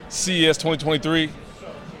CES 2023.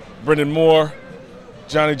 Brendan Moore,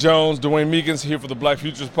 Johnny Jones, Dwayne Meekins here for the Black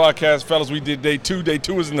Futures Podcast. Fellas, we did day two. Day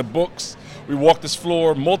two is in the books. We walked this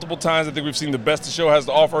floor multiple times. I think we've seen the best the show has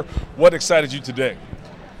to offer. What excited you today?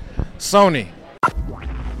 Sony.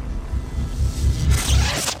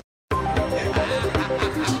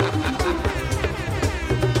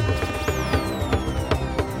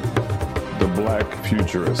 The Black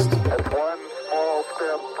Futurist. That's one small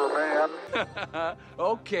step for man.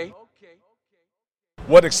 Okay.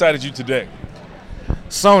 What excited you today?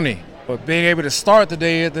 Sony. But being able to start the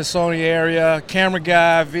day at the Sony area, camera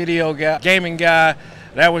guy, video guy, gaming guy,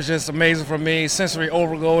 that was just amazing for me. Sensory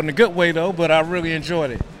overload in a good way though, but I really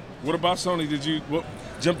enjoyed it. What about Sony? What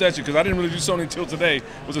jumped at you? Because I didn't really do Sony until today.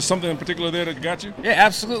 Was there something in particular there that got you? Yeah,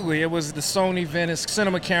 absolutely. It was the Sony Venice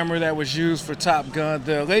cinema camera that was used for Top Gun,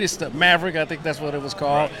 the latest Maverick, I think that's what it was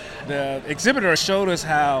called. Right. The exhibitor showed us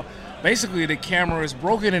how basically the camera is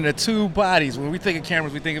broken into two bodies. When we think of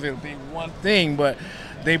cameras, we think of it being one thing, but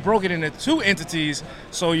they broke it into two entities,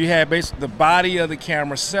 so you had basically the body of the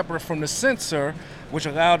camera separate from the sensor, which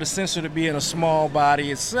allowed the sensor to be in a small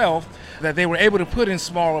body itself, that they were able to put in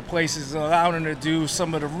smaller places, allowing them to do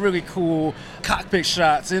some of the really cool cockpit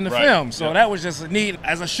shots in the film. So that was just neat.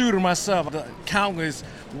 As a shooter myself, the countless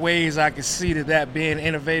ways I could see that being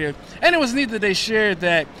innovative. And it was neat that they shared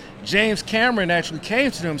that James Cameron actually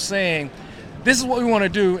came to them saying, this is what we want to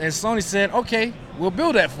do, and Sony said, okay, we'll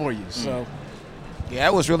build that for you. So. Yeah,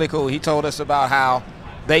 it was really cool. He told us about how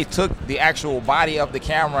they took the actual body of the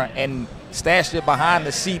camera and stashed it behind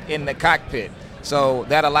the seat in the cockpit. So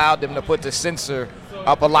that allowed them to put the sensor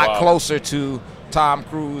up a lot closer to Tom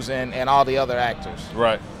Cruise and all the other actors.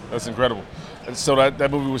 Right. That's incredible. And so that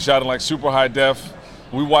movie was shot in like super high def.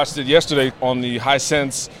 We watched it yesterday on the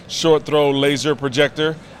Hisense short throw laser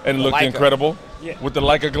projector, and it looked Leica. incredible with the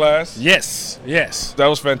Leica glass. Yes. That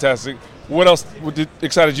was fantastic. What else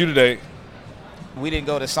excited you today? We didn't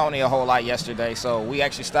go to Sony a whole lot yesterday, so we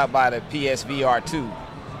actually stopped by the PSVR 2,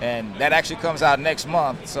 and that actually comes out next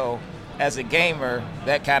month. So as a gamer,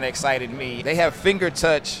 that kind of excited me. They have finger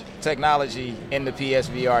touch technology in the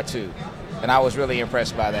PSVR 2, and I was really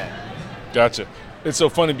impressed by that. Gotcha. It's so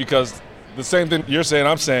funny because the same thing you're saying,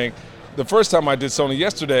 I'm saying. The first time I did Sony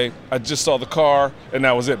yesterday, I just saw the car and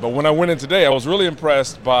that was it. But when I went in today, I was really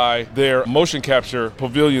impressed by their motion capture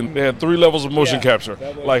pavilion. They had 3 levels of motion capture.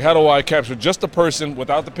 Like, how do I capture just a person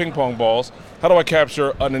without the ping pong balls? How do I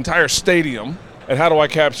capture an entire stadium? And how do I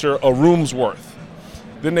capture a room's worth?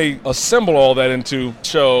 Then they assemble all that into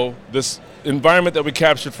show this environment that we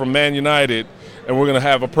captured from Man United, and we're going to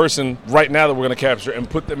have a person right now that we're going to capture and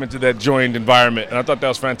put them into that joined environment. And I thought that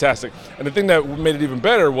was fantastic. And the thing that made it even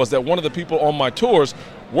better was that one of the people on my tours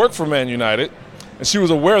worked for Man United, and she was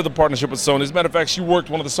aware of the partnership with Sony. As a matter of fact, she worked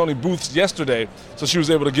one of the Sony booths yesterday, so she was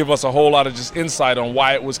able to give us a whole lot of just insight on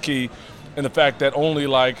why it was key, and the fact that only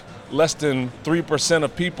like less than 3%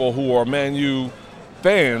 of people who are Man U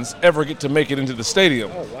fans ever get to make it into the stadium.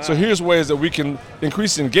 Oh, wow. So here's ways that we can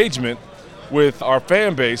increase engagement with our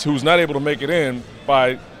fan base who's not able to make it in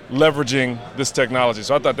by leveraging this technology.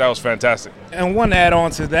 So I thought that was fantastic. And one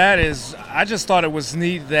add-on to that is I just thought it was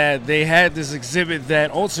neat that they had this exhibit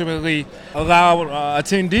that ultimately allowed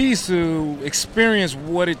attendees to experience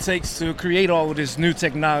what it takes to create all of this new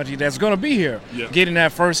technology that's going to be here. Yeah. Getting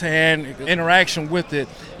that first-hand interaction with it,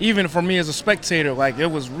 even for me as a spectator, like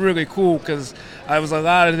it was really cool because there was a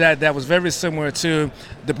lot of that was very similar to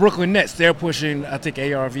the Brooklyn Nets. They're pushing, I think,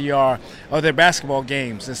 AR, VR, or their basketball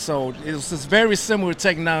games. And so it was this very similar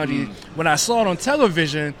technology. When I saw it on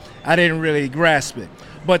television, I didn't really grasp it.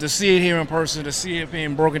 But to see it here in person, to see it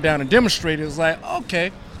being broken down and demonstrated, it was like,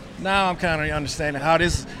 okay, now I'm kind of understanding how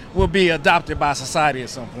this will be adopted by society at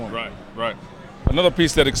some point. Right. Another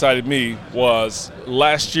piece that excited me was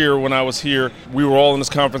last year when I was here, we were all in this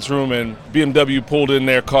conference room and BMW pulled in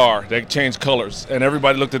their car. They changed colors, and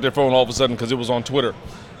everybody looked at their phone all of a sudden because it was on Twitter.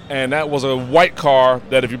 And that was a white car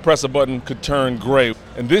that if you press a button could turn gray.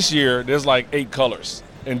 And this year, there's like 8 colors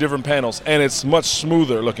in different panels, and it's much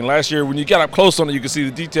smoother looking. Last year, when you got up close on it, you could see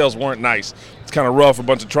the details weren't nice. It's kind of rough, a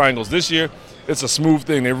bunch of triangles. This year, it's a smooth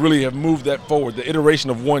thing. They really have moved that forward. The iteration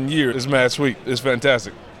of 1 year is mad sweet. It's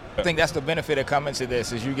fantastic. I think that's the benefit of coming to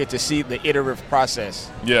this, is you get to see the iterative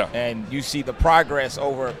process. Yeah. And you see the progress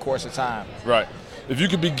over a course of time. Right. If you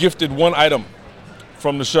could be gifted one item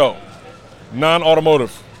from the show,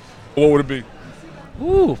 non-automotive, what would it be?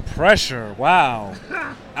 Ooh, pressure. Wow.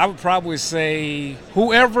 I would probably say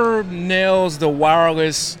whoever nails the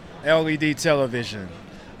wireless LED television.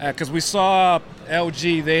 Because we saw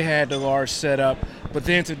LG, they had the large setup. But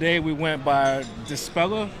then today we went by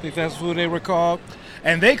Dispella, I think that's who they were called.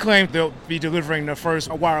 And they claim they'll be delivering the first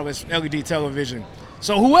wireless LED television.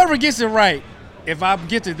 So whoever gets it right, if I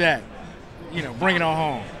get to that, bring it on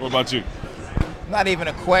home. What about you? Not even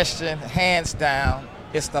a question, hands down,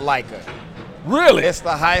 it's the Leica. Really? It's the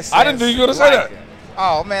Hisense. I didn't think you were going to say that.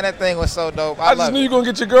 Oh, man, that thing was so dope. I just knew you were going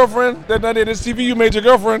to get your girlfriend. That 98-inch TV you made your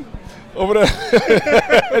girlfriend over there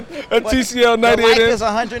at TCL 98 The Leica inch. is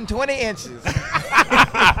 120 inches.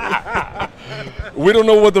 We don't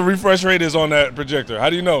know what the refresh rate is on that projector. How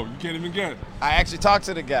do you know? You can't even get it. I actually talked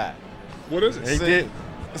to the guy. What is it?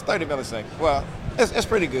 It's 30 milliseconds. Well, it's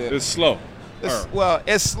pretty good. It's slow.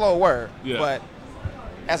 It's slower, Yeah. but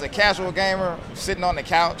as a casual gamer sitting on the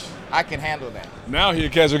couch, I can handle that. Now he a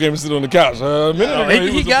casual gamer sitting on the couch. A minute ago,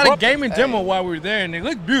 He was got a bump. gaming demo while we were there, and it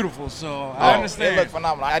looked beautiful, so I understand. It looked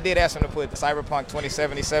phenomenal. I did ask him to put Cyberpunk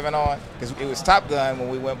 2077 on because it was Top Gun when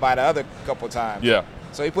we went by the other couple times. Yeah.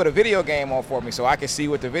 So he put a video game on for me so I could see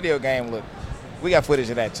what the video game looked. We got footage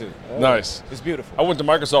of that too. Nice. It's beautiful. I went to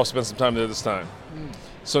Microsoft, spent some time there this time.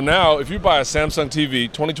 So now, if you buy a Samsung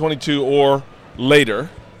TV 2022 or later,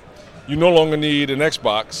 you no longer need an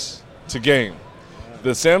Xbox to game. The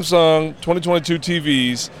Samsung 2022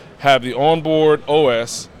 TVs have the onboard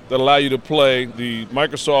OS that allow you to play the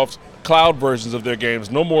Microsoft cloud versions of their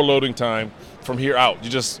games. No more loading time from here out. You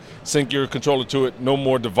just sync your controller to it, no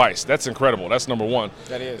more device. That's incredible. That's number one.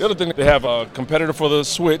 That is. The other thing, they have a competitor for the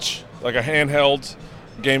Switch, like a handheld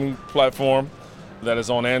gaming platform that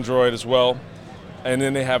is on Android as well. And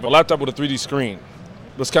then they have a laptop with a 3D screen.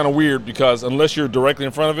 That's kind of weird because unless you're directly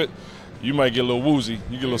in front of it, you might get a little woozy.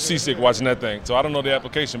 You get a little seasick watching that thing. So I don't know the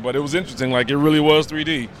application, but it was interesting. Like, it really was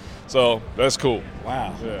 3D. So that's cool.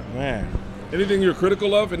 Wow. Yeah. Man. Anything you're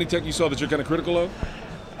critical of? Any tech you saw that you're kind of critical of?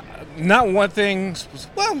 Not one thing.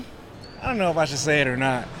 Well, I don't know if I should say it or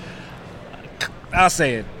not. I'll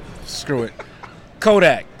say it. Screw it.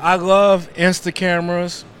 Kodak. I love Insta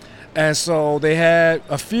cameras. And so they had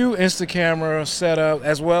a few Insta cameras set up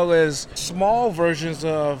as well as small versions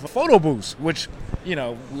of photo booths, which,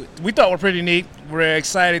 we thought were pretty neat. We're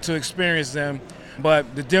excited to experience them.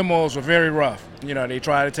 But the demos were very rough. They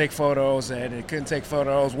tried to take photos and they couldn't take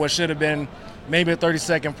photos. What should have been maybe a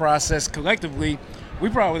 30-second process collectively, we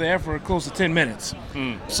probably were there for close to 10 minutes.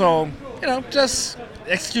 So, just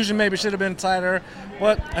execution maybe should have been tighter.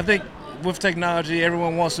 But I think with technology,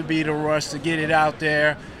 everyone wants to be the rush to get it out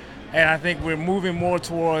there. And I think we're moving more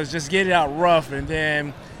towards just get it out rough and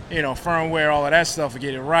then, firmware, all of that stuff, and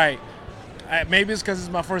get it right. Maybe it's because it's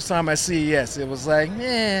my first time at CES. It was like,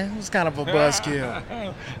 it was kind of a buzzkill.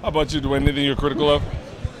 How about you, Dwayne? Anything you're critical of?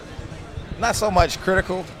 Not so much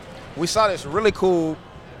critical. We saw this really cool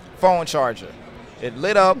phone charger. It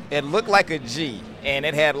lit up. It looked like a G, and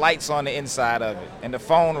it had lights on the inside of it. And the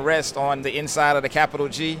phone rests on the inside of the capital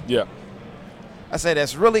G. Yeah. I said,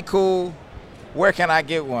 that's really cool. Where can I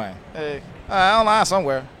get one? Online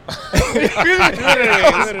somewhere.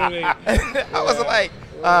 Literally. I was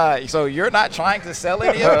like, so you're not trying to sell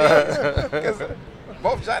any of these? Because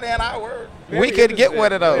both Johnny and I were. We could get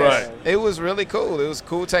one of those. Right. It was really cool. It was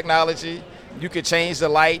cool technology. You could change the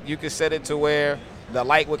light. You could set it to where the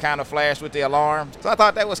light would kind of flash with the alarm. So I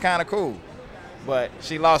thought that was kind of cool. But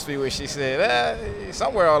she lost me when she said,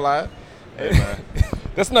 somewhere online. Hey, man.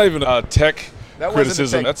 That's not even a tech That wasn't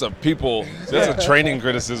criticism. a tech- That's a people. That's a training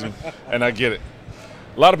criticism, and I get it.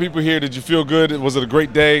 A lot of people here. Did you feel good? Was it a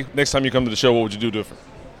great day? Next time you come to the show, what would you do different?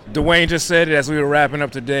 Dwayne just said it as we were wrapping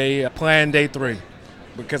up today, plan day 3,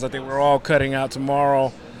 because I think we're all cutting out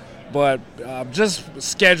tomorrow. But just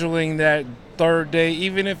scheduling that third day,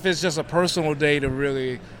 even if it's just a personal day to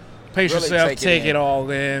really pace Really yourself, take it take in. it all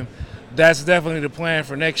in, that's definitely the plan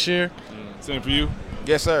for next year. Same for you.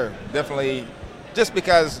 Yes, sir. Definitely. Just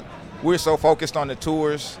because we're so focused on the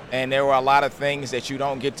tours, and there were a lot of things that you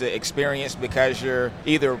don't get to experience because you're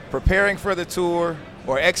either preparing for the tour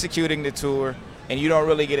or executing the tour, and you don't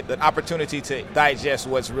really get the opportunity to digest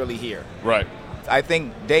what's really here. Right. I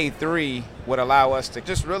think day 3 would allow us to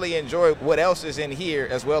just really enjoy what else is in here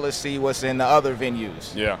as well as see what's in the other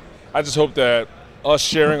venues. Yeah. I just hope that us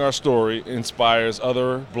sharing our story inspires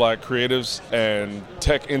other black creatives and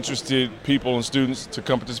tech-interested people and students to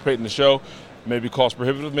come participate in the show. Maybe cost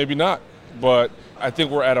prohibitive, maybe not. But I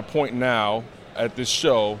think we're at a point now at this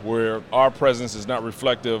show where our presence is not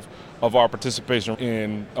reflective of our participation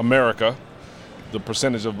in America. The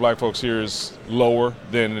percentage of black folks here is lower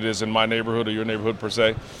than it is in my neighborhood or your neighborhood per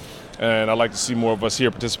se. And I'd like to see more of us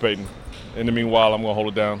here participating. In the meanwhile, I'm going to hold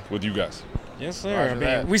it down with you guys. Yes, sir. Roger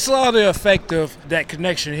that. We saw the effect of that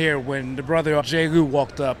connection here when the brother Jay Lou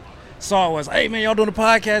walked up saw it was, hey man, y'all doing a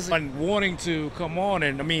podcast, and wanting to come on.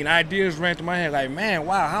 And I mean, ideas ran through my head like, man,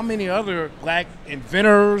 wow, how many other black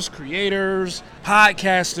inventors, creators,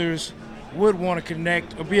 podcasters would want to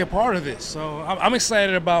connect or be a part of this? So I'm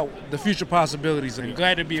excited about the future possibilities, and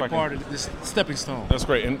glad to be a part of this stepping stone. That's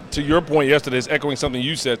great. And to your point yesterday, is echoing something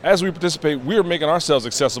you said. As we participate, we're making ourselves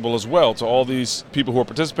accessible as well to all these people who are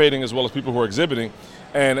participating as well as people who are exhibiting.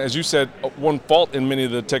 And as you said, one fault in many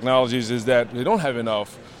of the technologies is that they don't have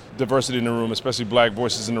enough diversity in the room, especially black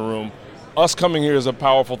voices in the room. Us coming here is a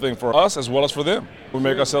powerful thing for us as well as for them. We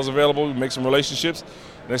make ourselves available, we make some relationships.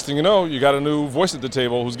 Next thing you know, you got a new voice at the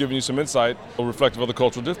table who's giving you some insight reflective of the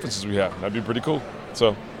cultural differences we have. That'd be pretty cool.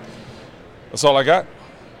 So that's all I got.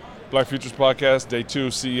 Black Futures Podcast, Day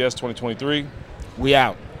 2, CES 2023. We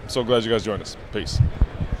out. So glad you guys joined us. Peace.